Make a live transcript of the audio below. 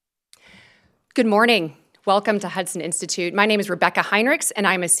Good morning. Welcome to Hudson Institute. My name is Rebecca Heinrichs, and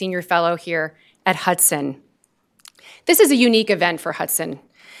I'm a senior fellow here at Hudson. This is a unique event for Hudson.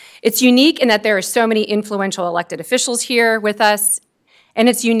 It's unique in that there are so many influential elected officials here with us, and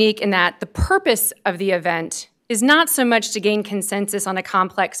it's unique in that the purpose of the event is not so much to gain consensus on a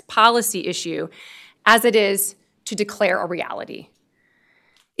complex policy issue as it is to declare a reality.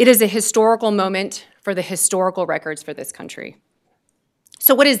 It is a historical moment for the historical records for this country.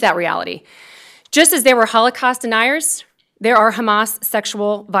 So what is that reality? Just as there were Holocaust deniers, there are Hamas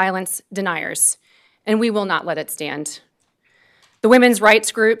sexual violence deniers, and we will not let it stand. The women's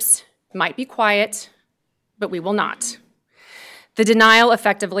rights groups might be quiet, but we will not. The denial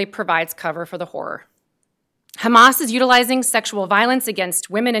effectively provides cover for the horror. Hamas is utilizing sexual violence against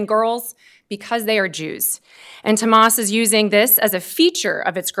women and girls because they are Jews, and Hamas is using this as a feature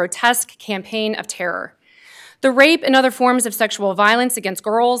of its grotesque campaign of terror. The rape and other forms of sexual violence against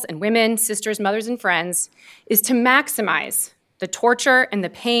girls and women, sisters, mothers, and friends is to maximize the torture and the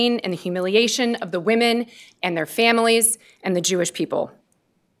pain and the humiliation of the women and their families and the Jewish people.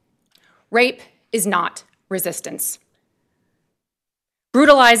 Rape is not resistance.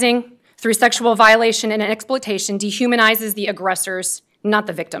 Brutalizing through sexual violation and exploitation dehumanizes the aggressors, not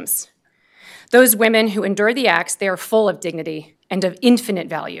the victims. Those women who endure the acts, they are full of dignity and of infinite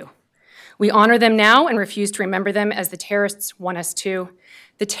value. We honor them now and refuse to remember them as the terrorists want us to.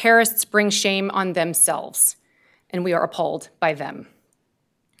 The terrorists bring shame on themselves, and we are appalled by them.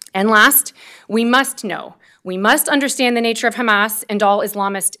 And last, we must understand the nature of Hamas and all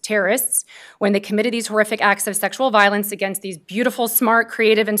Islamist terrorists when they committed these horrific acts of sexual violence against these beautiful, smart,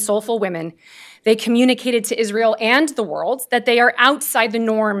 creative, and soulful women. They communicated to Israel and the world that they are outside the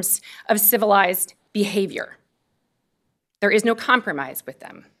norms of civilized behavior. There is no compromise with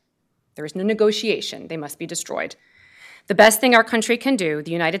them. There is no negotiation. They must be destroyed. The best thing our country can do,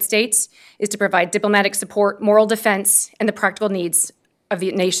 the United States, is to provide diplomatic support, moral defense, and the practical needs of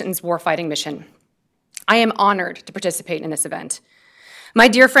the nation's warfighting mission. I am honored to participate in this event. My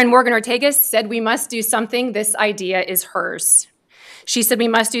dear friend Morgan Ortagus said we must do something. This idea is hers. She said we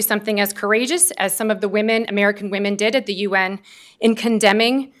must do something as courageous as some of the women, American women, did at the UN in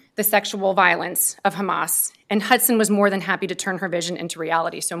condemning the sexual violence of Hamas. And Hudson was more than happy to turn her vision into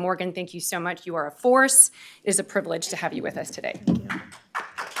reality. So Morgan, thank you so much. You are a force. It is a privilege to have you with us today. Thank you.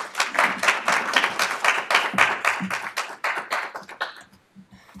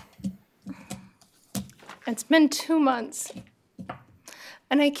 It's been 2 months,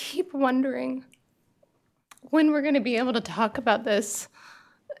 and I keep wondering when we're going to be able to talk about this.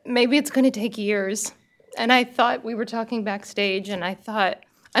 Maybe it's going to take years. And I thought we were talking backstage, and I thought,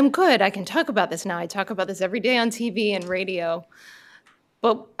 I'm good, I can talk about this now. I talk about this every day on TV and radio.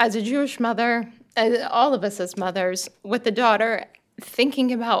 But as a Jewish mother, all of us as mothers, with a daughter,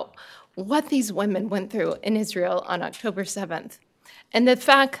 thinking about what these women went through in Israel on October 7th, and the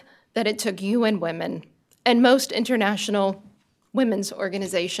fact that it took UN Women and most international women's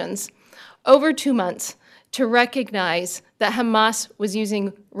organizations over 2 months to recognize that Hamas was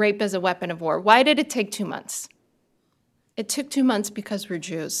using rape as a weapon of war. Why did it take 2 months? It took 2 months because we're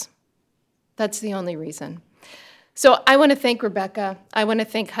Jews. That's the only reason. So I want to thank Rebecca. I want to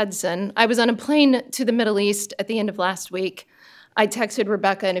thank Hudson. I was on a plane to the Middle East at the end of last week. I texted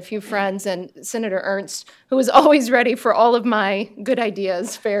Rebecca and a few friends and Senator Ernst, who was always ready for all of my good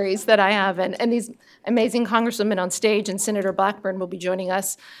ideas, fairies that I have, and these amazing congresswomen on stage, and Senator Blackburn will be joining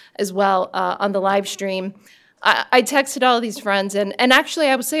us as well on the live stream. I texted all of these friends, and actually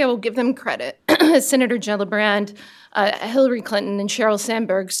I would say I will give them credit. Senator Gillibrand, Hillary Clinton, and Sheryl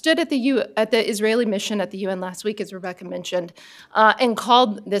Sandberg stood at the Israeli mission at the UN last week, as Rebecca mentioned, and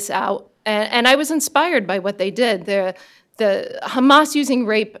called this out. And I was inspired by what they did. The Hamas using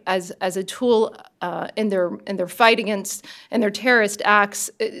rape as a tool in their fight against and their terrorist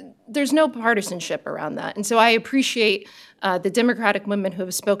acts, there's no partisanship around that. And so I appreciate the Democratic women who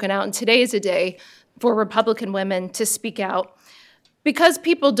have spoken out. And today is a day for Republican women to speak out. Because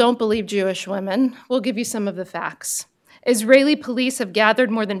people don't believe Jewish women, we'll give you some of the facts. Israeli police have gathered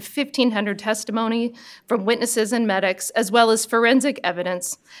more than 1,500 testimony from witnesses and medics, as well as forensic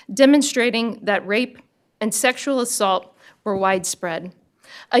evidence demonstrating that rape and sexual assault were widespread.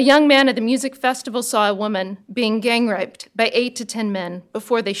 A young man at the music festival saw a woman being gang raped by 8 to 10 men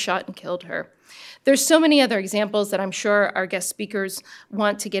before they shot and killed her. There's so many other examples that I'm sure our guest speakers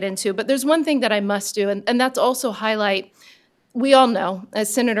want to get into, but there's one thing that I must do, and that's also highlight, we all know,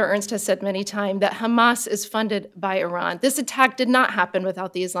 as Senator Ernst has said many times, that Hamas is funded by Iran. This attack did not happen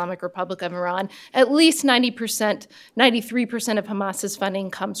without the Islamic Republic of Iran. At least 90%, 93% of Hamas's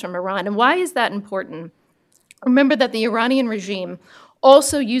funding comes from Iran. And why is that important? Remember that the Iranian regime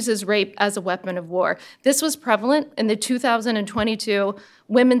also uses rape as a weapon of war. This was prevalent in the 2022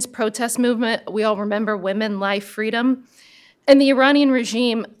 women's protest movement. We all remember Women, Life, Freedom. And the Iranian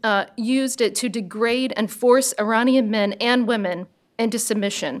regime used it to degrade and force Iranian men and women into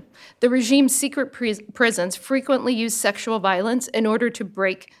submission. The regime's secret prisons frequently use sexual violence in order to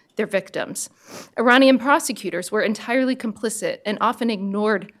break their victims. Iranian prosecutors were entirely complicit and often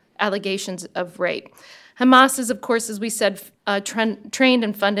ignored allegations of rape. Hamas is, of course, as we said, trained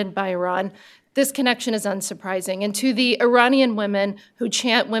and funded by Iran. This connection is unsurprising. And to the Iranian women who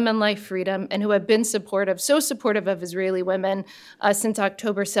chant women, life, freedom, and who have been so supportive of Israeli women since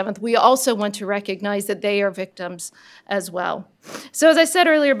October 7th, we also want to recognize that they are victims as well. So as I said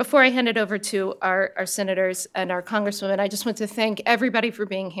earlier, before I hand it over to our senators and our congresswomen, I just want to thank everybody for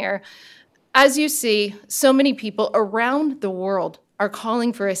being here. As you see, so many people around the world are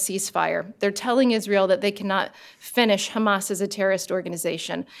calling for a ceasefire. They're telling Israel that they cannot finish Hamas as a terrorist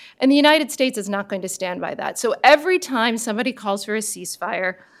organization. And the United States is not going to stand by that. So every time somebody calls for a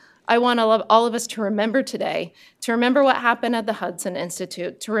ceasefire, I want all of us to remember today, to remember what happened at the Hudson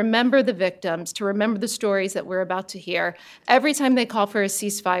Institute, to remember the victims, to remember the stories that we're about to hear. Every time they call for a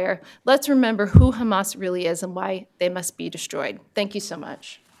ceasefire, let's remember who Hamas really is and why they must be destroyed. Thank you so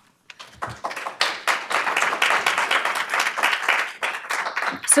much.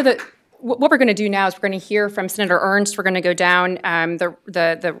 So what we're going to do now is we're going to hear from Senator Ernst. We're going to go down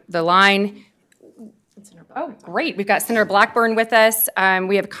the line. Oh, great. We've got Senator Blackburn with us.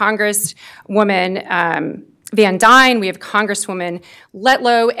 We have Congresswoman Van Duyne. We have Congresswoman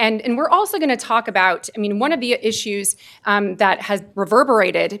Letlow. And we're also going to talk about, one of the issues that has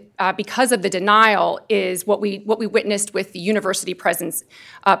reverberated because of the denial is what we witnessed with the university presidents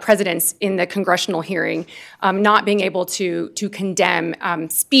in the congressional hearing, not being able to condemn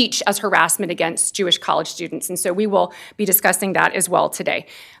speech as harassment against Jewish college students. And so we will be discussing that as well today.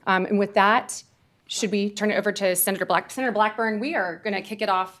 And with that, should we turn it over to Senator Blackburn? We are going to kick it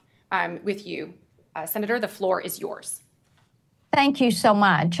off with you. Senator, the floor is yours. Thank you so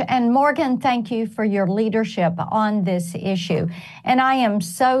much. And Morgan, thank you for your leadership on this issue. And I am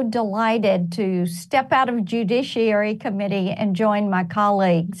so delighted to step out of Judiciary Committee and join my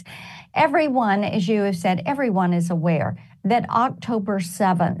colleagues. Everyone, as you have said, everyone is aware that October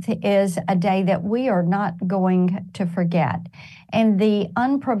 7th is a day that we are not going to forget. And the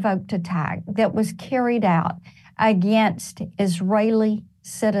unprovoked attack that was carried out against Israeli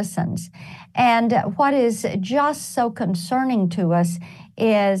citizens. And what is just so concerning to us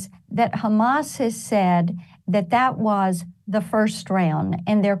is that Hamas has said that that was the first round,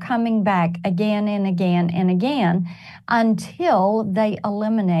 and they're coming back again and again and again until they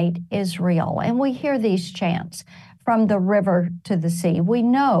eliminate Israel. And we hear these chants from the river to the sea. We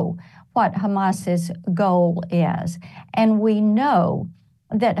know what Hamas's goal is, and we know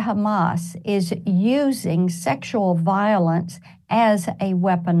that Hamas is using sexual violence as a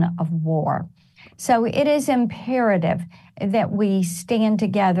weapon of war. So it is imperative that we stand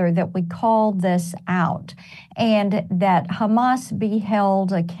together, that we call this out, and that Hamas be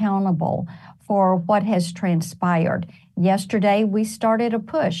held accountable for what has transpired. Yesterday, we started a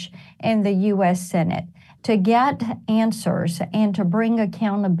push in the U.S. Senate to get answers and to bring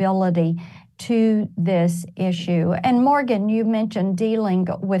accountability to this issue. And Morgan, you mentioned dealing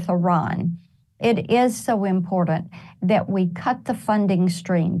with Iran. It is so important that we cut the funding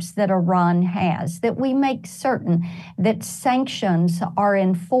streams that Iran has, that we make certain that sanctions are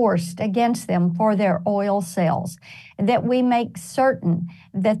enforced against them for their oil sales, that we make certain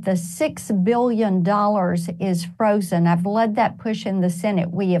that the $6 billion is frozen. I've led that push in the Senate.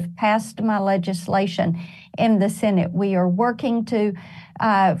 We have passed my legislation in the Senate. We are working to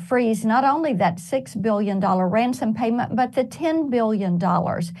freeze not only that $6 billion ransom payment, but the $10 billion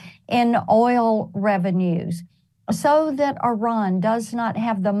in oil revenues, so that Iran does not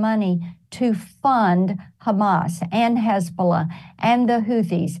have the money to fund Hamas and Hezbollah and the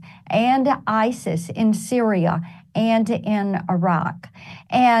Houthis and ISIS in Syria and in Iraq.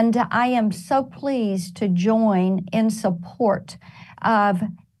 And I am so pleased to join in support of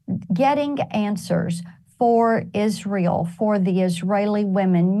getting answers for Israel, for the Israeli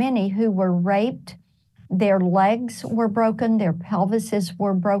women, many who were raped. Their legs were broken, their pelvises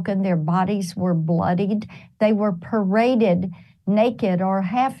were broken, their bodies were bloodied. They were paraded naked or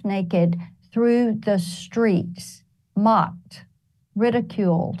half naked through the streets, mocked,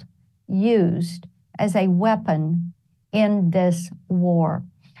 ridiculed, used as a weapon in this war.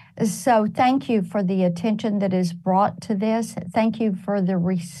 So thank you for the attention that is brought to this. Thank you for the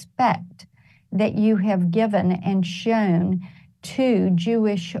respect that you have given and shown to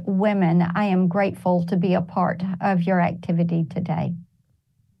Jewish women. I am grateful to be a part of your activity today.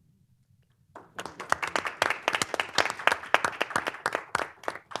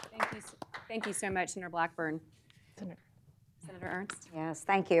 Thank you so much, Senator Blackburn. Senator Ernst. Yes,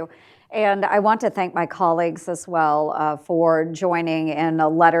 thank you. And I want to thank my colleagues as well for joining in a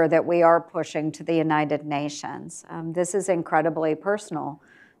letter that we are pushing to the United Nations. This is incredibly personal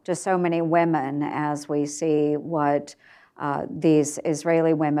to so many women as we see what these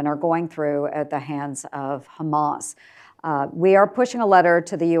Israeli women are going through at the hands of Hamas. We are pushing a letter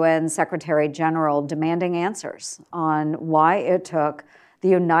to the UN Secretary General demanding answers on why it took the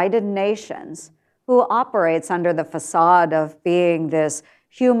United Nations, who operates under the facade of being this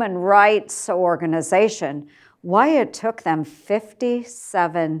human rights organization, why it took them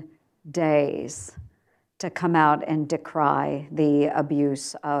 57 days to come out and decry the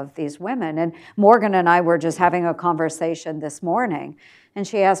abuse of these women. And Morgan and I were just having a conversation this morning, and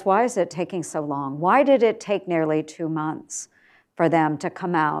she asked, why is it taking so long? Why did it take nearly 2 months for them to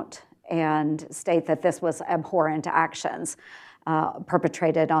come out and state that this was abhorrent actions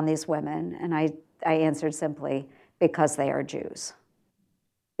perpetrated on these women? And I answered simply, because they are Jews.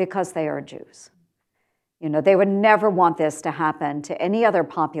 Because they are Jews. You know, they would never want this to happen to any other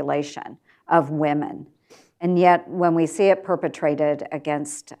population of women. And yet, when we see it perpetrated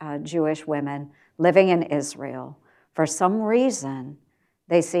against Jewish women living in Israel, for some reason,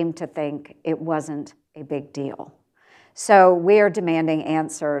 they seem to think it wasn't a big deal. So we are demanding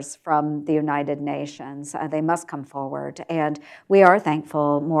answers from the United Nations. They must come forward. And we are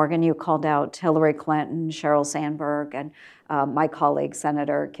thankful. Morgan, you called out Hillary Clinton, Sheryl Sandberg, and my colleague,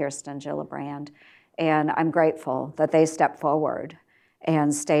 Senator Kirsten Gillibrand. And I'm grateful that they stepped forward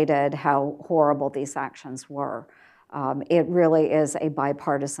and stated how horrible these actions were. It really is a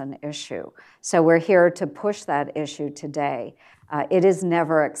bipartisan issue. So we're here to push that issue today. It is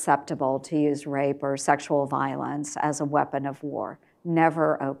never acceptable to use rape or sexual violence as a weapon of war.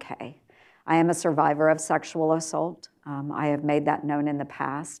 Never okay. I am a survivor of sexual assault. I have made that known in the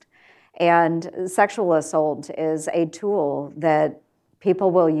past. And sexual assault is a tool that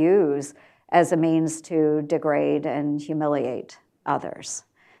people will use as a means to degrade and humiliate others.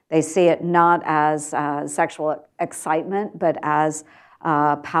 They see it not as sexual excitement, but as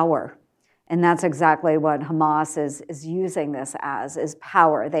power. And that's exactly what Hamas is using this as, is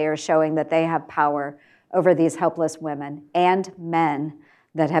power. They are showing that they have power over these helpless women and men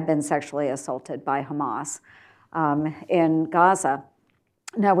that have been sexually assaulted by Hamas in Gaza.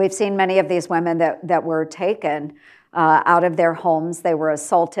 Now, we've seen many of these women that were taken out of their homes. They were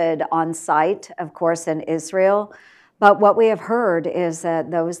assaulted on site, of course, in Israel. But what we have heard is that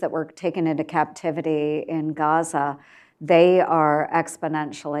those that were taken into captivity in Gaza, they are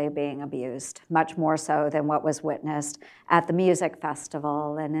exponentially being abused, much more so than what was witnessed at the music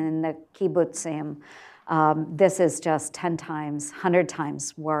festival and in the kibbutzim. This is just 10 times, 100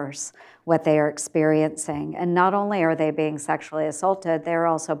 times worse what they are experiencing. And not only are they being sexually assaulted, they're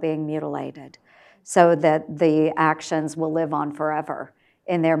also being mutilated so that the actions will live on forever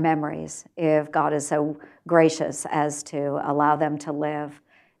in their memories if God is so gracious as to allow them to live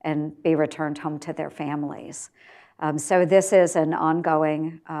and be returned home to their families. So this is an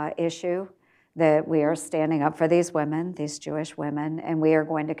ongoing issue that we are standing up for these women, these Jewish women, and we are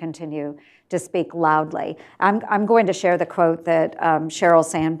going to continue to speak loudly. I'm going to share the quote that Sheryl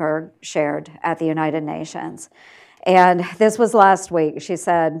Sandberg shared at the United Nations. And this was last week. She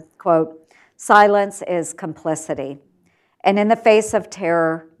said, quote, "Silence is complicity. And in the face of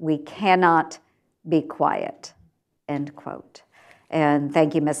terror, we cannot be quiet," end quote. And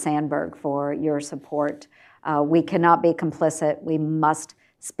thank you, Ms. Sandberg, for your support. We cannot be complicit. We must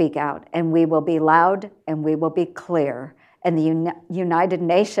speak out. And we will be loud and we will be clear. And the United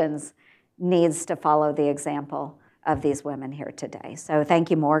Nations needs to follow the example of these women here today. So thank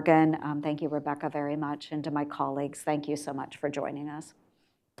you, Morgan. Thank you, Rebecca, very much. And to my colleagues, thank you so much for joining us.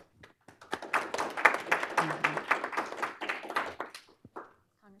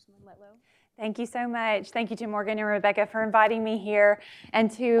 Letlow. Thank you so much. Thank you to Morgan and Rebecca for inviting me here. And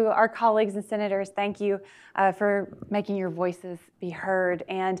to our colleagues and senators, thank you for making your voices be heard.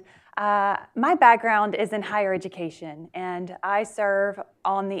 And my background is in higher education, and I serve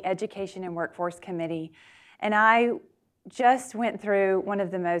on the Education and Workforce Committee. And I just went through one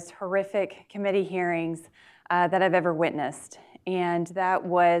of the most horrific committee hearings that I've ever witnessed. And that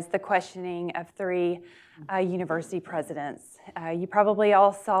was the questioning of 3 university presidents. You probably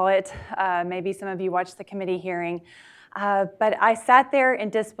all saw it. Maybe some of you watched the committee hearing. But I sat there in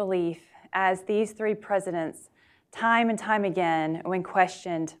disbelief as these 3 presidents, time and time again, when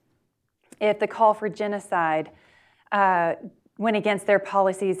questioned if the call for genocide went against their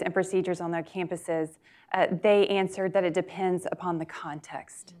policies and procedures on their campuses, they answered that it depends upon the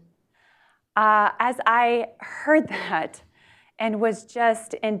context. As I heard that, and was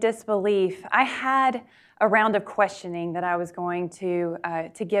just in disbelief. I had a round of questioning that I was going to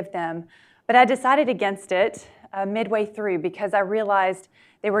give them, but I decided against it midway through because I realized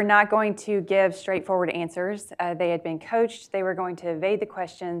they were not going to give straightforward answers. They had been coached. They were going to evade the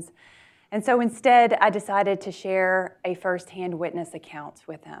questions. And so instead, I decided to share a firsthand witness account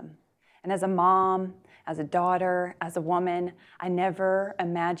with them. And as a mom, as a daughter, as a woman, I never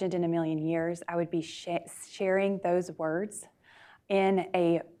imagined in a million years I would be sharing those words in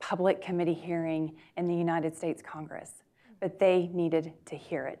a public committee hearing in the United States Congress. But they needed to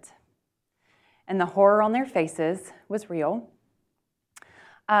hear it. And the horror on their faces was real.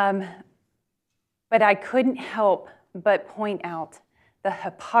 But I couldn't help but point out the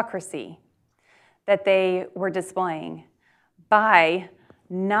hypocrisy that they were displaying by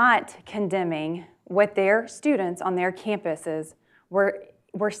not condemning what their students on their campuses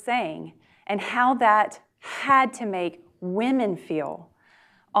were saying and how that had to make women feel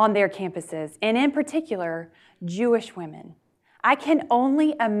on their campuses, and in particular, Jewish women. I can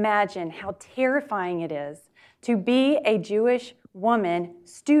only imagine how terrifying it is to be a Jewish woman,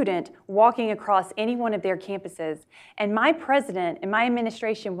 student, walking across any one of their campuses, and my president and my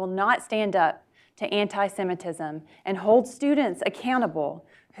administration will not stand up to anti-Semitism and hold students accountable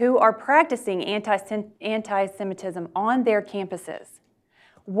who are practicing anti-Semitism on their campuses.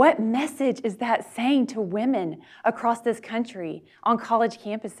 What message is that saying to women across this country on college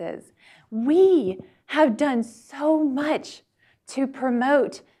campuses? We have done so much to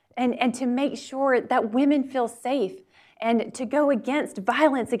promote and to make sure that women feel safe and to go against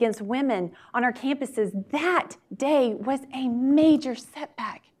violence against women on our campuses. That day was a major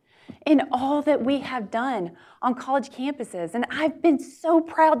setback in all that we have done on college campuses. And I've been so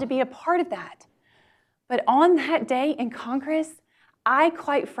proud to be a part of that. But on that day in Congress, I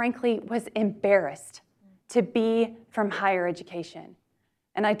quite frankly was embarrassed to be from higher education.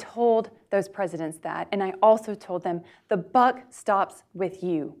 And I told those presidents that, and I also told them, the buck stops with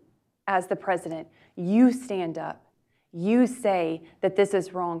you as the president. You stand up. You say that this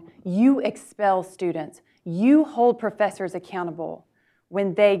is wrong. You expel students. You hold professors accountable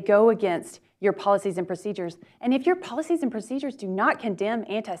when they go against your policies and procedures. And if your policies and procedures do not condemn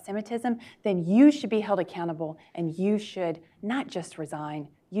anti-Semitism, then you should be held accountable, and you should not just resign,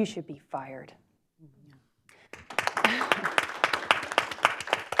 you should be fired.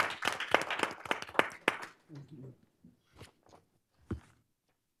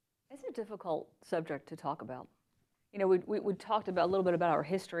 It's a difficult subject to talk about. You know, we talked about a little bit about our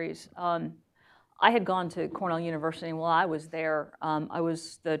histories. I had gone to Cornell University, and while I was there, I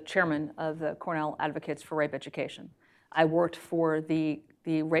was the chairman of the Cornell Advocates for Rape Education. I worked for the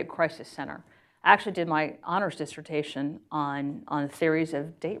Rape Crisis Center. I actually did my honors dissertation on theories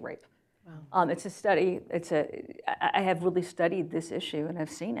of date rape. Wow. It's a study. I have really studied this issue, and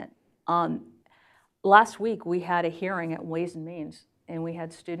I've seen it. Last week, we had a hearing at Ways and Means, and we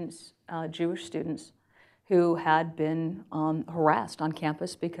had students, Jewish students, who had been harassed on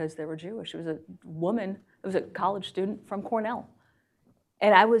campus because they were Jewish. It was a woman, it was a college student from Cornell.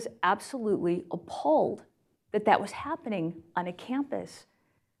 And I was absolutely appalled that that was happening on a campus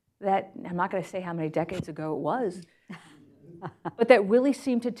that, I'm not going to say how many decades ago it was, but that really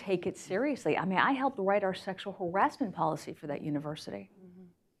seemed to take it seriously. I mean, I helped write our sexual harassment policy for that university. Mm-hmm.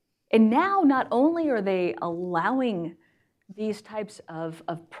 And now not only are they allowing these types of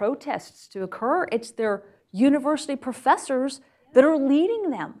protests to occur, it's their university professors that are leading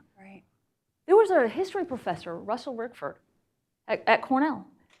them. Right. There was a history professor, Russell Rickford, at Cornell,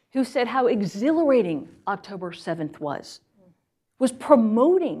 who said how exhilarating October 7th was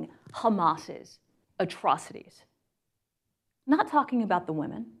promoting Hamas's atrocities. Not talking about the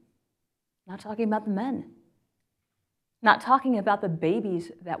women, not talking about the men, not talking about the babies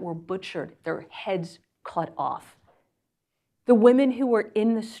that were butchered, their heads cut off, the women who were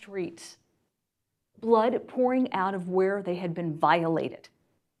in the streets, blood pouring out of where they had been violated,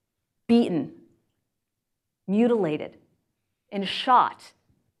 beaten, mutilated, and shot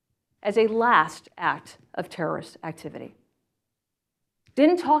as a last act of terrorist activity.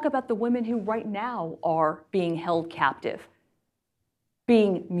 Didn't talk about the women who right now are being held captive,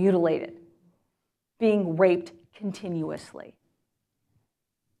 being mutilated, being raped continuously.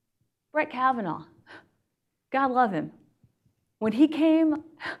 Brett Kavanaugh, God love him, when he came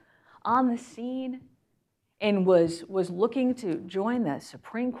on the scene and was looking to join the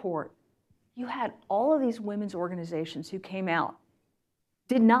Supreme Court, you had all of these women's organizations who came out,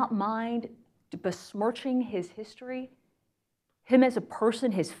 did not mind besmirching his history, him as a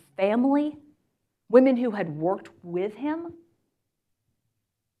person, his family, women who had worked with him.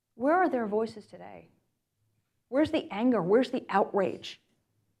 Where are their voices today? Where's the anger? Where's the outrage?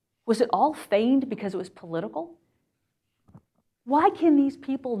 Was it all feigned because it was political? Why can these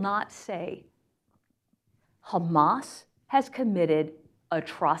people not say Hamas has committed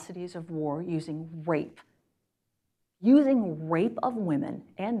atrocities of war using rape of women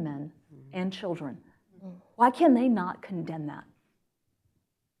and men and children? Why can they not condemn that?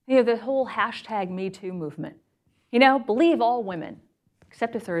 The whole hashtag #MeToo movement. Believe all women,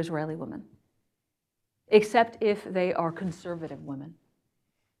 except if they're Israeli women, except if they are conservative women,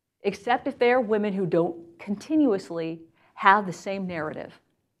 except if they're women who don't continuously have the same narrative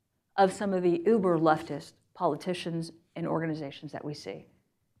of some of the uber leftist politicians and organizations that we see.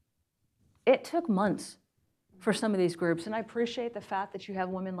 It took months for some of these groups, and I appreciate the fact that you have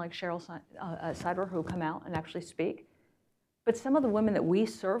women like Cheryl Seidler who come out and actually speak. But some of the women that we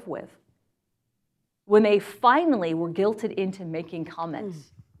serve with, when they finally were guilted into making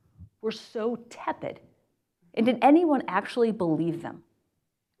comments, were so tepid. And did anyone actually believe them?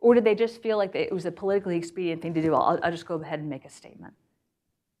 Or did they just feel like it was a politically expedient thing to do? I'll just go ahead and make a statement.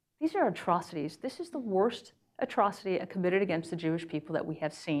 These are atrocities. This is the worst atrocity committed against the Jewish people that we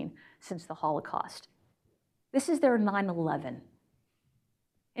have seen since the Holocaust. This is their 9/11.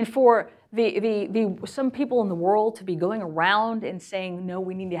 And for some people in the world to be going around and saying, no,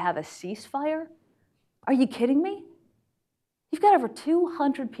 we need to have a ceasefire? Are you kidding me? You've got over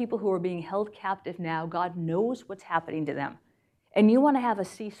 200 people who are being held captive now. God knows what's happening to them. And you want to have a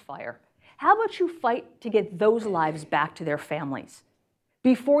ceasefire. How about you fight to get those lives back to their families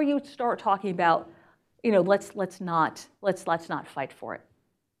before you start talking about, let's not fight for it.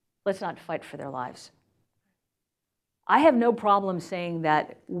 Let's not fight for their lives. I have no problem saying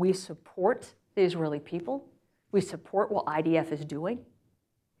that we support the Israeli people, we support what IDF is doing,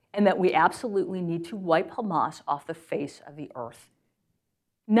 and that we absolutely need to wipe Hamas off the face of the earth.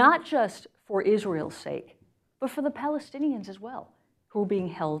 Not just for Israel's sake, but for the Palestinians as well, who are being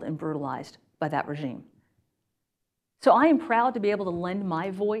held and brutalized by that regime. So I am proud to be able to lend my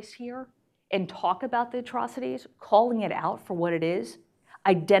voice here and talk about the atrocities, calling it out for what it is,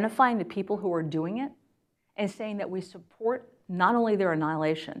 identifying the people who are doing it, and saying that we support not only their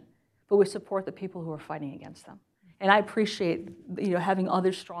annihilation, but we support the people who are fighting against them. And I appreciate having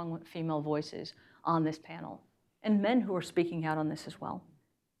other strong female voices on this panel, and men who are speaking out on this as well.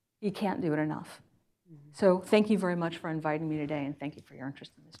 You can't do it enough. So thank you very much for inviting me today, and thank you for your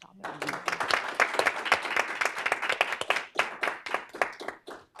interest in this topic.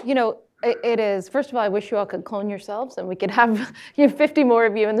 It is, first of all, I wish you all could clone yourselves and we could have 50 more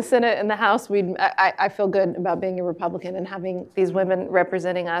of you in the Senate and the House. I feel good about being a Republican and having these women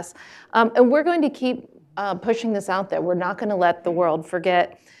representing us. And we're going to keep pushing this out there. We're not going to let the world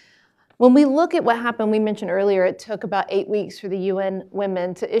forget. When we look at what happened, we mentioned earlier, it took about 8 weeks for the UN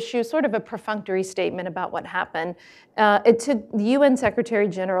women to issue sort of a perfunctory statement about what happened. It took the UN Secretary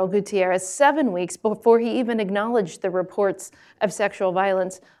General Guterres 7 weeks before he even acknowledged the reports of sexual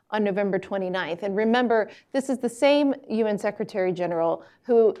violence on November 29th. And remember, this is the same UN Secretary General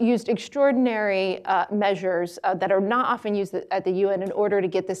who used extraordinary measures that are not often used at the UN in order to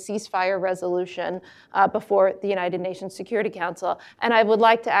get the ceasefire resolution before the United Nations Security Council. And I would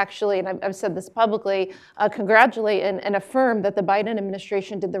like to actually, and I've said this publicly, congratulate and affirm that the Biden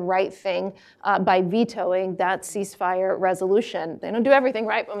administration did the right thing by vetoing that ceasefire resolution. They don't do everything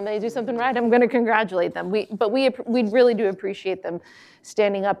right, but when they do something right, I'm going to congratulate them. We really do appreciate them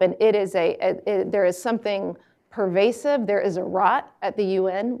standing up, and it is there is something pervasive. There is a rot at the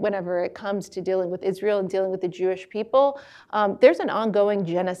UN whenever it comes to dealing with Israel and dealing with the Jewish people. There's an ongoing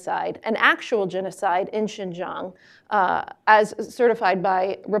genocide, an actual genocide in Xinjiang, as certified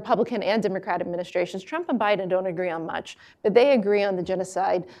by Republican and Democrat administrations. Trump and Biden don't agree on much, but they agree on the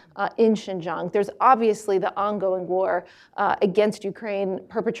genocide in Xinjiang. There's obviously the ongoing war against Ukraine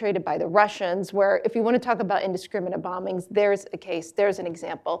perpetrated by the Russians, where if you want to talk about indiscriminate bombings, there's a case, there's an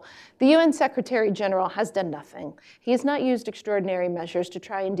example. The UN Secretary General has done nothing. He has not used extraordinary measures to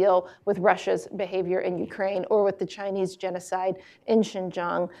try and deal with Russia's behavior in Ukraine or with the Chinese genocide in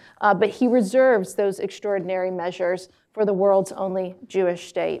Xinjiang, but he reserves those extraordinary measures for the world's only Jewish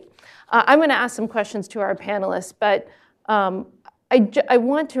state. I'm going to ask some questions to our panelists, but I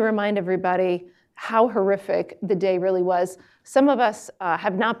want to remind everybody how horrific the day really was. Some of us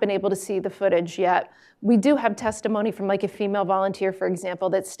have not been able to see the footage yet. We do have testimony from like a female volunteer, for example,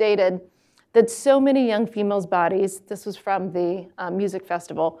 that stated that so many young females' bodies, this was from the music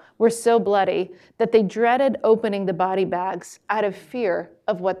festival, were so bloody that they dreaded opening the body bags out of fear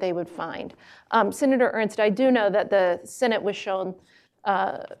of what they would find. Senator Ernst, I do know that the Senate was shown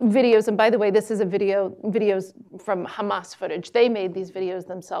videos. And by the way, this is videos from Hamas footage. They made these videos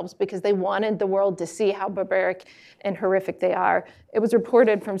themselves because they wanted the world to see how barbaric and horrific they are. It was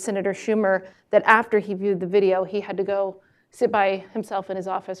reported from Senator Schumer that after he viewed the video, he had to go sit by himself in his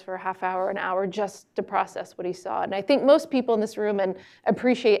office for a half hour, an hour, just to process what he saw. And I think most people in this room, and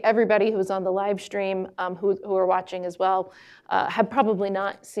appreciate everybody who's on the live stream, who are watching as well, have probably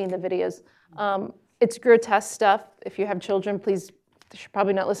not seen the videos. It's grotesque stuff. If you have children, please, you should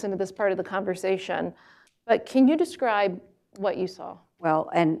probably not listen to this part of the conversation. But can you describe what you saw? Well,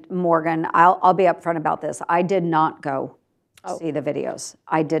 and Morgan, I'll be upfront about this. I did not go see the videos.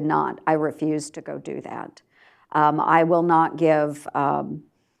 I did not. I refused to go do that. I will not give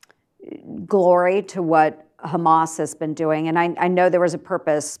glory to what Hamas has been doing, and I know there was a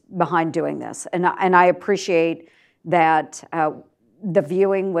purpose behind doing this, and I appreciate that the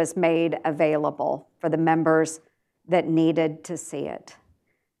viewing was made available for the members that needed to see it.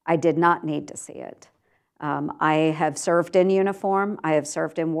 I did not need to see it. I have served in uniform. I have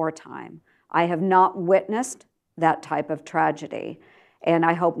served in wartime. I have not witnessed that type of tragedy, and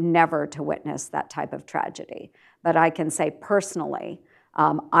I hope never to witness that type of tragedy. But I can say personally,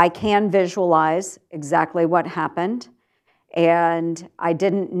 I can visualize exactly what happened, and I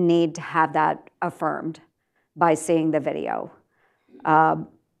didn't need to have that affirmed by seeing the video.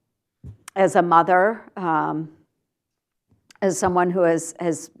 As a mother, as someone who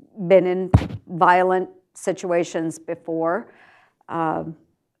has been in violent situations before,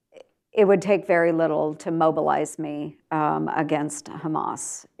 it would take very little to mobilize me against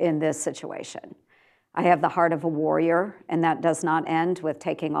Hamas in this situation. I have the heart of a warrior, and that does not end with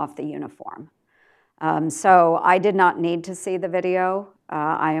taking off the uniform. So I did not need to see the video.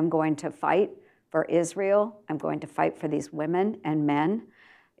 I am going to fight for Israel. I'm going to fight for these women and men.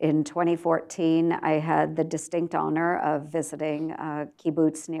 In 2014, I had the distinct honor of visiting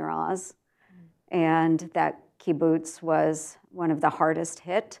kibbutz near Oz, and that kibbutz was one of the hardest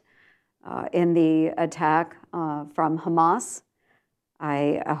hit in the attack from Hamas.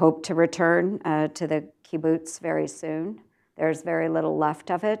 I hope to return to the kibbutz very soon. There's very little left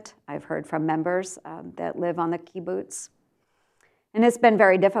of it. I've heard from members that live on the kibbutz. And it's been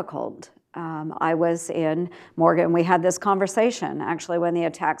very difficult. I was in Morgan. We had this conversation, actually, when the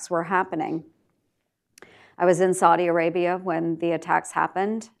attacks were happening. I was in Saudi Arabia when the attacks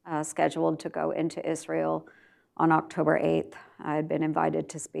happened, scheduled to go into Israel on October 8th. I had been invited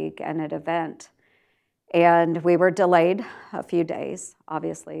to speak at an event. And we were delayed a few days,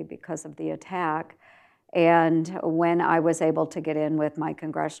 obviously, because of the attack. And when I was able to get in with my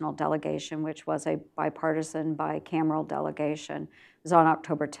congressional delegation, which was a bipartisan, bicameral delegation, it was on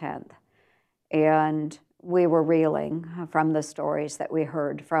October 10th. And we were reeling from the stories that we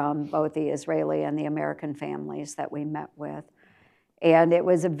heard from both the Israeli and the American families that we met with. And it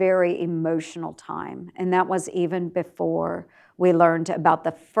was a very emotional time. And that was even before we learned about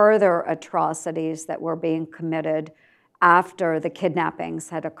the further atrocities that were being committed after the kidnappings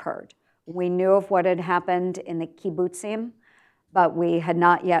had occurred. We knew of what had happened in the kibbutzim, but we had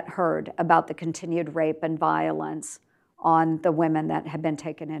not yet heard about the continued rape and violence on the women that had been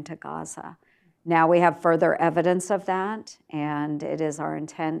taken into Gaza. Now we have further evidence of that, and it is our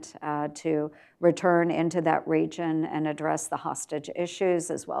intent to return into that region and address the hostage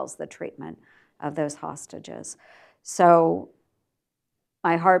issues as well as the treatment of those hostages. So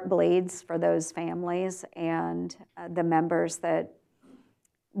my heart bleeds for those families and the members that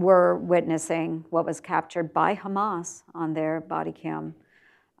were witnessing what was captured by Hamas on their body cam.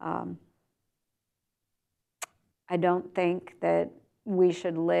 I don't think that we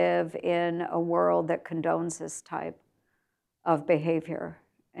should live in a world that condones this type of behavior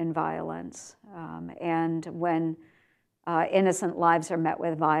and violence. And when innocent lives are met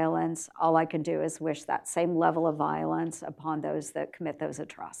with violence, all I can do is wish that same level of violence upon those that commit those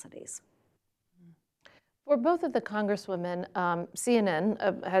atrocities. For both of the congresswomen,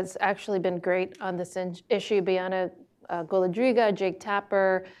 CNN has actually been great on this issue. Bianna Golodryga, Jake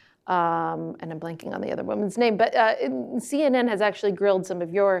Tapper, and I'm blanking on the other woman's name, but CNN has actually grilled some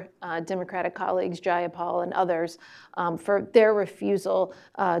of your Democratic colleagues, Jayapal and others, for their refusal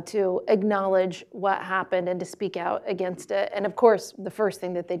to acknowledge what happened and to speak out against it. And of course, the first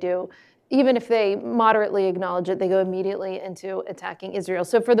thing that they do, even if they moderately acknowledge it, they go immediately into attacking Israel.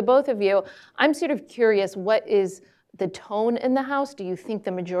 So for the both of you, I'm sort of curious, what is the tone in the House? Do you think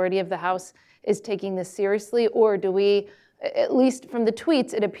the majority of the House is taking this seriously, or do we, at least from the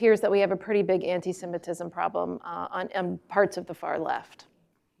tweets, it appears that we have a pretty big anti-Semitism problem on parts of the far left?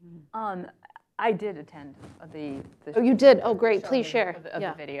 I did attend the Oh, you did? Oh, great. Please share. of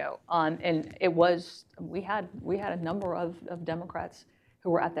the video. And it was, we had a number of Democrats who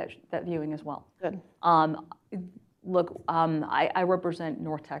were at that viewing as well. Good. Look, I represent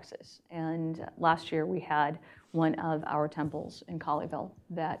North Texas, and last year we had one of our temples in Colleyville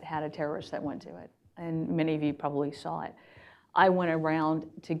that had a terrorist that went to it, and many of you probably saw it. I went around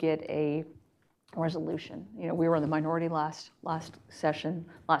to get a resolution. You know, we were in the minority last session,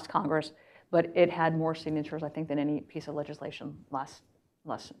 last Congress, but it had more signatures, I think, than any piece of legislation last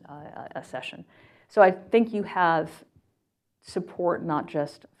session. So I think you have support not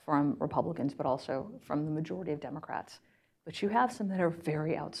just from Republicans, but also from the majority of Democrats. But you have some that are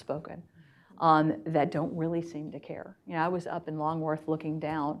very outspoken, that don't really seem to care. You know, I was up in Longworth looking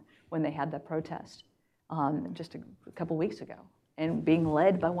down when they had that protest just a couple weeks ago, and being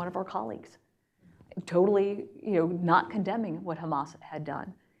led by one of our colleagues, totally, you know, not condemning what Hamas had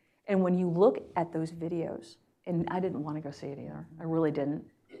done. And when you look at those videos, and I didn't want to go see it either, I really didn't,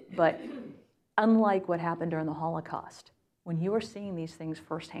 but unlike what happened during the Holocaust, when you are seeing these things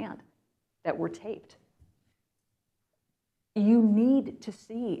firsthand that were taped, you need to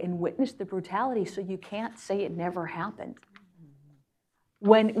see and witness the brutality so you can't say it never happened.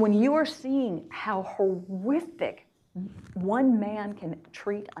 When you are seeing how horrific one man can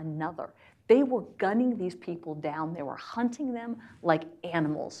treat another, they were gunning these people down. They were hunting them like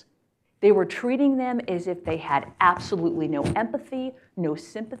animals. They were treating them as if they had absolutely no empathy, no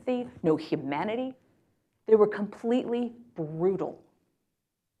sympathy, no humanity. They were completely brutal.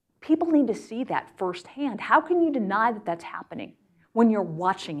 People need to see that firsthand. How can you deny that that's happening when you're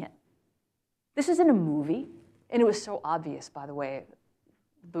watching it? This isn't a movie, and it was so obvious, by the way,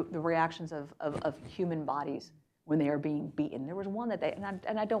 the reactions of human bodies when they are being beaten. There was one that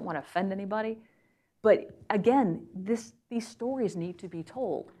and I don't want to offend anybody, but again, these stories need to be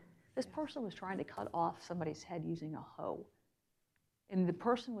told. This person was trying to cut off somebody's head using a hoe, and the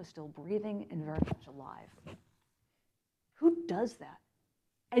person was still breathing and very much alive. Who does that?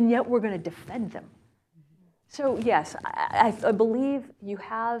 And yet we're going to defend them. So yes, I believe you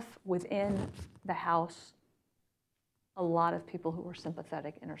have within the House a lot of people who are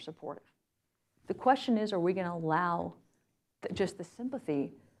sympathetic and are supportive. The question is, are we going to allow just the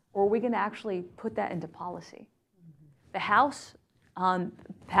sympathy, or are we going to actually put that into policy? The House,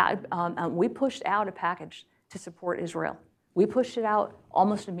 we pushed out a package to support Israel. We pushed it out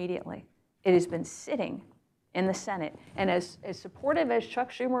almost immediately. It has been sitting in the Senate, and as supportive as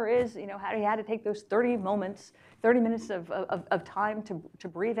Chuck Schumer is, you know, how he had to take those 30 minutes of time to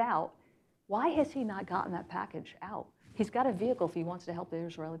breathe out, why has he not gotten that package out? He's got a vehicle if he wants to help the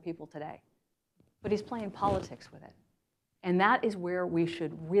Israeli people today, but he's playing politics with it. And that is where we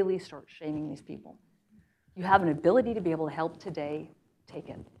should really start shaming these people. You have an ability to be able to help today, take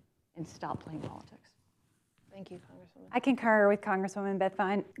it, and stop playing politics. Thank you, Congresswoman. I concur with Congresswoman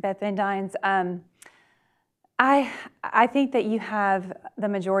Beth Van Duyne's. I think that you have the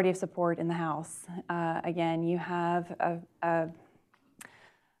majority of support in the House. Again, you have a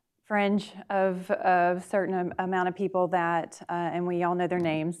fringe of a certain amount of people that, and we all know their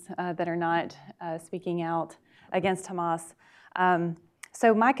names, that are not speaking out against Hamas.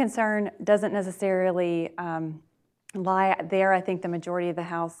 So my concern doesn't necessarily lie there. I think the majority of the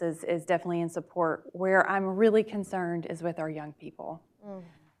House is definitely in support. Where I'm really concerned is with our young people.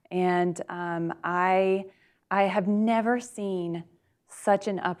 And I have never seen such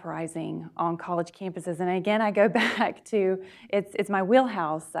an uprising on college campuses. And again, I go back to, it's my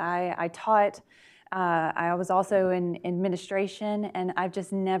wheelhouse. I taught, I was also in administration, and I've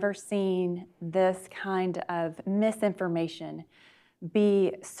just never seen this kind of misinformation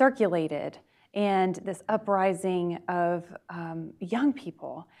be circulated and this uprising of young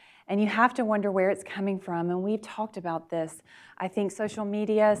people. And you have to wonder where it's coming from. And we've talked about this. I think social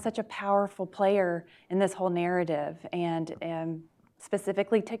media is such a powerful player in this whole narrative, and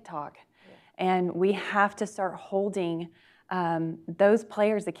specifically TikTok. Yeah. And we have to start holding those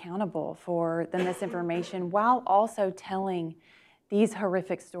players accountable for the misinformation while also telling these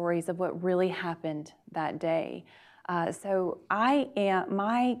horrific stories of what really happened that day. So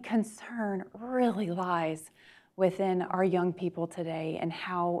my concern really lies within our young people today, and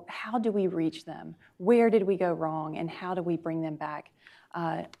how do we reach them? Where did we go wrong, and how do we bring them back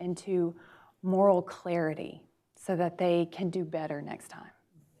into moral clarity so that they can do better next time?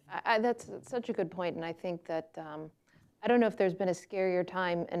 That's such a good point, and I think that I don't know if there's been a scarier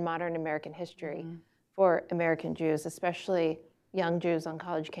time in modern American history for American Jews, especially young Jews on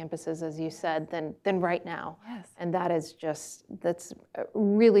college campuses, as you said, than right now. Yes. And that is that's a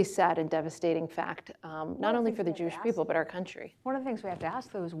really sad and devastating fact, not only for the Jewish people, but our country. One of the things we have to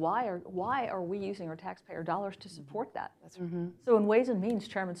ask, though, is why are we using our taxpayer dollars to support that? That's right. So in Ways and Means,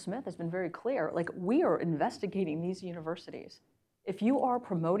 Chairman Smith has been very clear, like, we are investigating these universities. If you are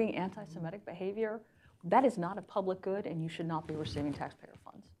promoting anti-Semitic behavior, that is not a public good, and you should not be receiving taxpayer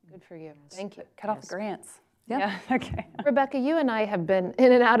funds. Good for you. Thank you. Cut off the grants. Yep. Yeah, okay. Rebecca, you and I have been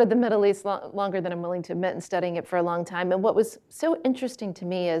in and out of the Middle East longer than I'm willing to admit and studying it for a long time. And what was so interesting to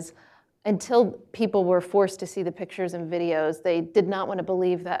me is until people were forced to see the pictures and videos, they did not want to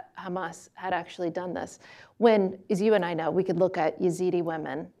believe that Hamas had actually done this. When, as you and I know, we could look at Yazidi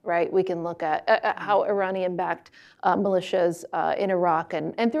women, right? We can look at how Iranian-backed militias in Iraq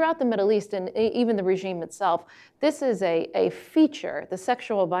and throughout the Middle East and even the regime itself. This is a feature, the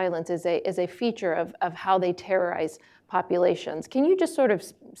sexual violence is a feature of how they terrorize populations. Can you just sort of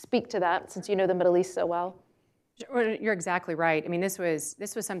speak to that, since you know the Middle East so well? You're exactly right. I mean, this was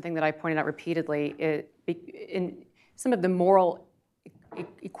something that I pointed out repeatedly in some of the moral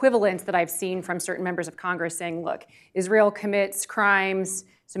equivalence that I've seen from certain members of Congress saying, look, Israel commits crimes,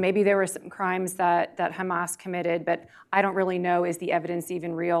 so maybe there were some crimes that Hamas committed, but I don't really know, is the evidence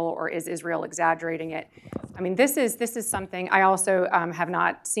even real, or is Israel exaggerating it? I mean, this is something, I also have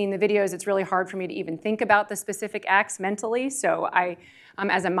not seen the videos. It's really hard for me to even think about the specific acts mentally, so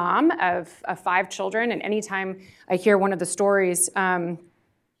as a mom of 5 children, and anytime I hear one of the stories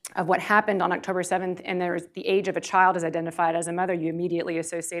of what happened on October 7th, and there's the age of a child is identified as a mother, you immediately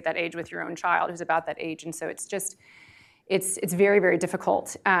associate that age with your own child who's about that age. And so it's just, it's very, very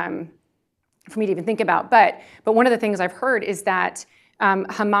difficult for me to even think about. But one of the things I've heard is that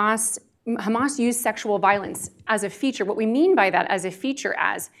Hamas used sexual violence as a feature. What we mean by that as a feature,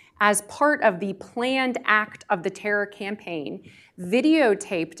 as part of the planned act of the terror campaign,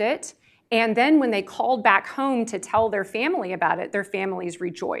 videotaped it, and then when they called back home to tell their family about it, their families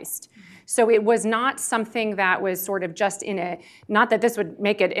rejoiced. So it was not something that was sort of just not that this would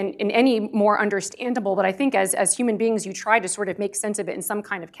make it in any more understandable, but I think as human beings, you try to sort of make sense of it in some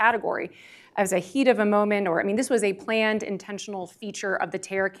kind of category. As a heat of a moment, this was a planned, intentional feature of the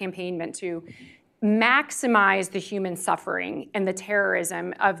terror campaign meant to maximize the human suffering and the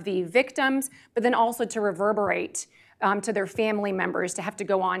terrorism of the victims, but then also to reverberate to their family members to have to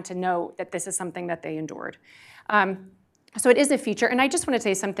go on to know that this is something that they endured. So it is a feature, and I just want to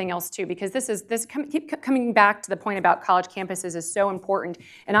say something else too, because keep coming back to the point about college campuses is so important,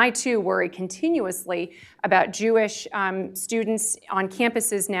 and I too worry continuously about Jewish students on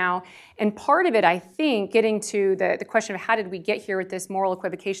campuses now, and part of it, I think, getting to the question of how did we get here with this moral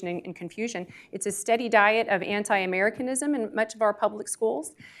equivocation and confusion, it's a steady diet of anti-Americanism in much of our public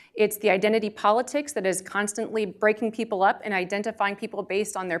schools. It's the identity politics that is constantly breaking people up and identifying people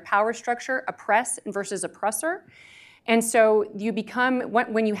based on their power structure, oppress versus oppressor. And so you become,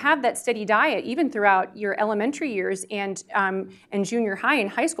 when you have that steady diet, even throughout your elementary years and junior high and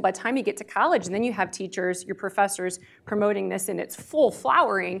high school, by the time you get to college, and then you have teachers, your professors promoting this in its full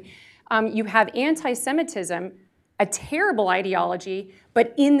flowering, you have anti-Semitism, a terrible ideology,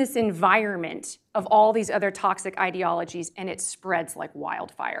 but in this environment of all these other toxic ideologies, and it spreads like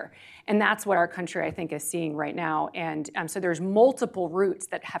wildfire. And that's what our country, I think, is seeing right now. And so there's multiple roots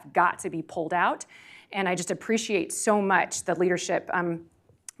that have got to be pulled out. And I just appreciate so much the leadership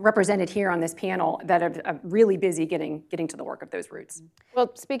represented here on this panel that are really busy getting to the work of those roots.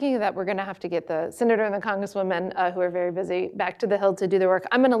 Well, speaking of that, we're going to have to get the senator and the congresswomen who are very busy back to the Hill to do their work.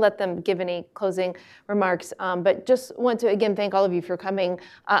 I'm going to let them give any closing remarks, but just want to again thank all of you for coming.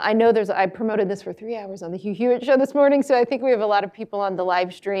 I know I promoted this for 3 hours on the Hugh Hewitt show this morning, so I think we have a lot of people on the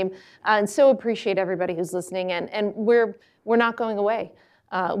live stream, and so appreciate everybody who's listening. And we're not going away.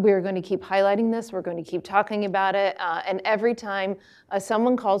 We're going to keep highlighting this. We're going to keep talking about it. And every time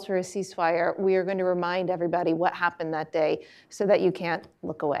someone calls for a ceasefire, we are going to remind everybody what happened that day so that you can't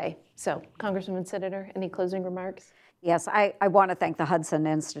look away. So, Congresswoman, Senator, any closing remarks? Yes, I want to thank the Hudson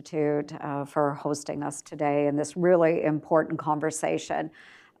Institute for hosting us today in this really important conversation.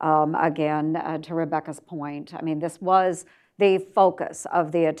 Again, to Rebecca's point, this was the focus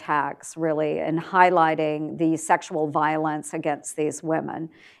of the attacks, really, in highlighting the sexual violence against these women.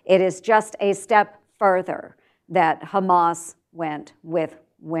 It is just a step further that Hamas went with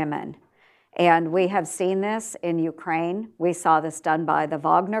women. And we have seen this in Ukraine. We saw this done by the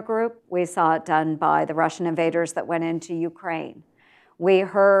Wagner Group. We saw it done by the Russian invaders that went into Ukraine. We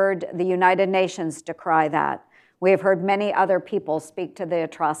heard the United Nations decry that. We have heard many other people speak to the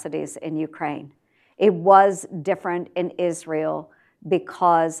atrocities in Ukraine. It was different in Israel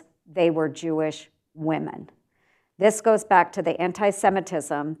because they were Jewish women. This goes back to the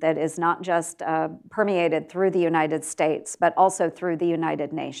anti-Semitism that is not just permeated through the United States, but also through the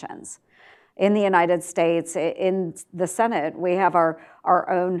United Nations. In the United States, in the Senate, we have our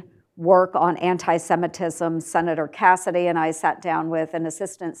own work on anti-Semitism. Senator Cassidy and I sat down with an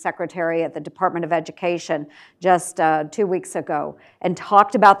assistant secretary at the Department of Education just 2 weeks ago and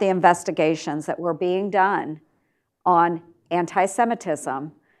talked about the investigations that were being done on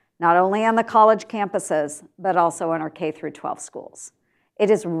anti-Semitism, not only on the college campuses, but also in our K through 12 schools. It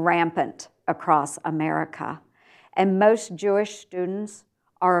is rampant across America. And most Jewish students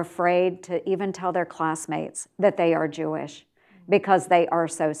are afraid to even tell their classmates that they are Jewish because they are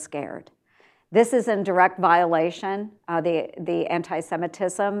so scared. This is in direct violation of the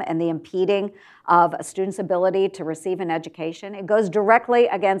anti-Semitism and the impeding of a student's ability to receive an education. It goes directly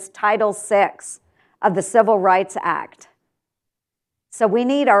against Title VI of the Civil Rights Act. So we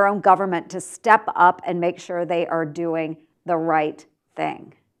need our own government to step up and make sure they are doing the right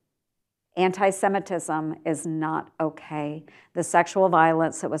thing. Anti-Semitism is not okay. The sexual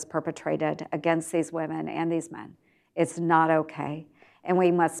violence that was perpetrated against these women and these men, it's not okay. And we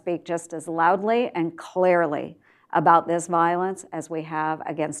must speak just as loudly and clearly about this violence as we have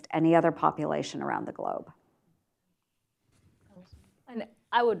against any other population around the globe. And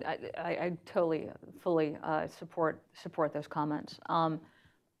I totally, fully support those comments.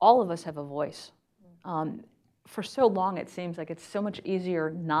 All of us have a voice. For so long, it seems like it's so much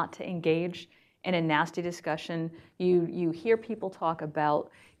easier not to engage in a nasty discussion. You hear people talk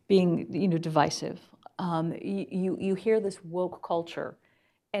about being, divisive. You hear this woke culture,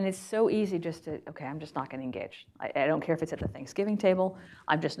 and it's so easy just to, okay, I'm just not going to engage. I don't care if it's at the Thanksgiving table.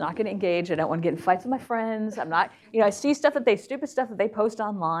 I'm just not going to engage. I don't want to get in fights with my friends. I'm not, I see stupid stuff that they post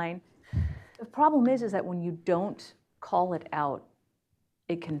online. The problem is that when you don't call it out,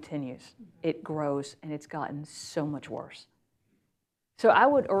 it continues, it grows, and it's gotten so much worse. So I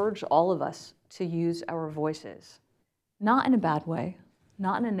would urge all of us to use our voices, not in a bad way,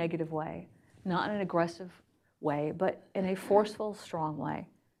 not in a negative way, not in an aggressive way, but in a forceful, strong way.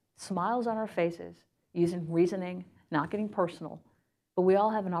 Smiles on our faces, using reasoning, not getting personal. But we all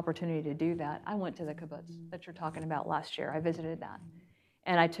have an opportunity to do that. I went to the kibbutz that you're talking about last year. I visited that.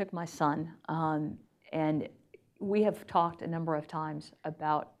 And I took my son, and we have talked a number of times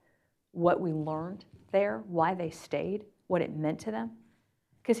about what we learned there, why they stayed, what it meant to them.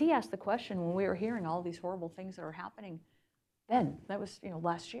 Because he asked the question when we were hearing all these horrible things that are happening then, that was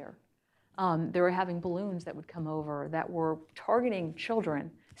last year. They were having balloons that would come over that were targeting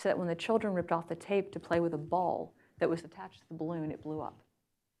children so that when the children ripped off the tape to play with a ball that was attached to the balloon, it blew up.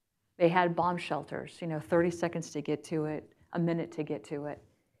 They had bomb shelters, 30 seconds to get to it, a minute to get to it.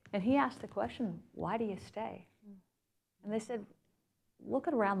 And he asked the question, why do you stay? And they said, look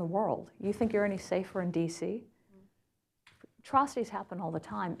at around the world. You think you're any safer in D.C.? Atrocities happen all the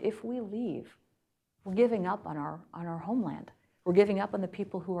time. If we leave, we're giving up on our homeland. We're giving up on the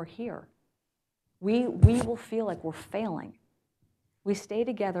people who are here. We will feel like we're failing. We stay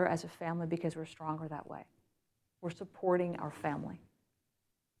together as a family because we're stronger that way. We're supporting our family.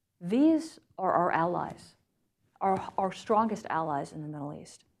 These are our allies, our strongest allies in the Middle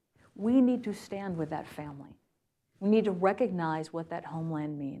East. We need to stand with that family. We need to recognize what that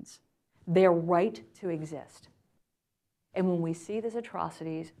homeland means, their right to exist. And when we see these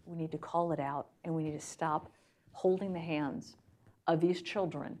atrocities, we need to call it out, and we need to stop holding the hands of these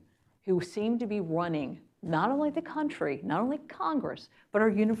children who seem to be running not only the country, not only Congress, but our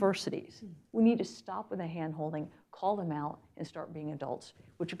universities. We need to stop with the hand-holding, call them out, and start being adults,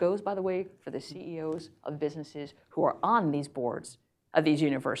 which goes, by the way, for the CEOs of businesses who are on these boards of these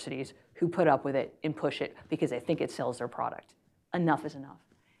universities who put up with it and push it because they think it sells their product. Enough is enough.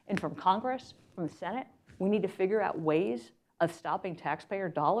 And from Congress, from the Senate, we need to figure out ways of stopping taxpayer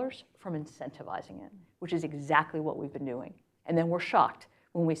dollars from incentivizing it, which is exactly what we've been doing. And then we're shocked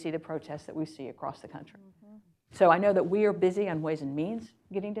when we see the protests that we see across the country. So I know that we are busy on ways and means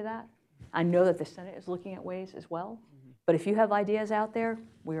getting to that. I know that the Senate is looking at ways as well. But if you have ideas out there,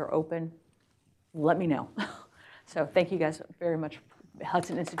 we are open. Let me know. So thank you guys very much.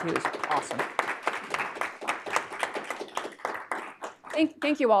 Hudson Institute is awesome.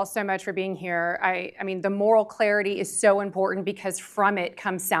 Thank you all so much for being here. I mean, the moral clarity is so important because from it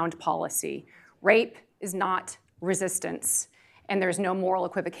comes sound policy. Rape is not resistance, and there's no moral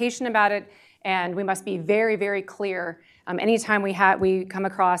equivocation about it. And we must be very, very clear. Anytime we come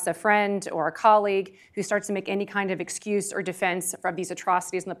across a friend or a colleague who starts to make any kind of excuse or defense of these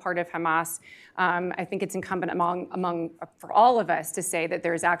atrocities on the part of Hamas, I think it's incumbent for all of us to say that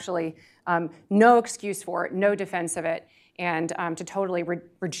there's actually no excuse for it, no defense of it, and to totally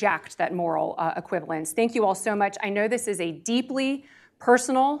reject that moral equivalence. Thank you all so much. I know this is a deeply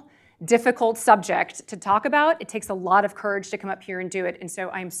personal, difficult subject to talk about. It takes a lot of courage to come up here and do it, and so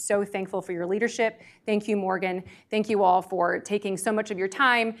I'm so thankful for your leadership. Thank you, Morgan. Thank you all for taking so much of your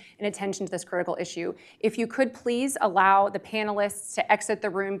time and attention to this critical issue. If you could please allow the panelists to exit the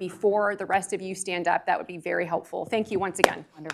room before the rest of you stand up, that would be very helpful. Thank you once again.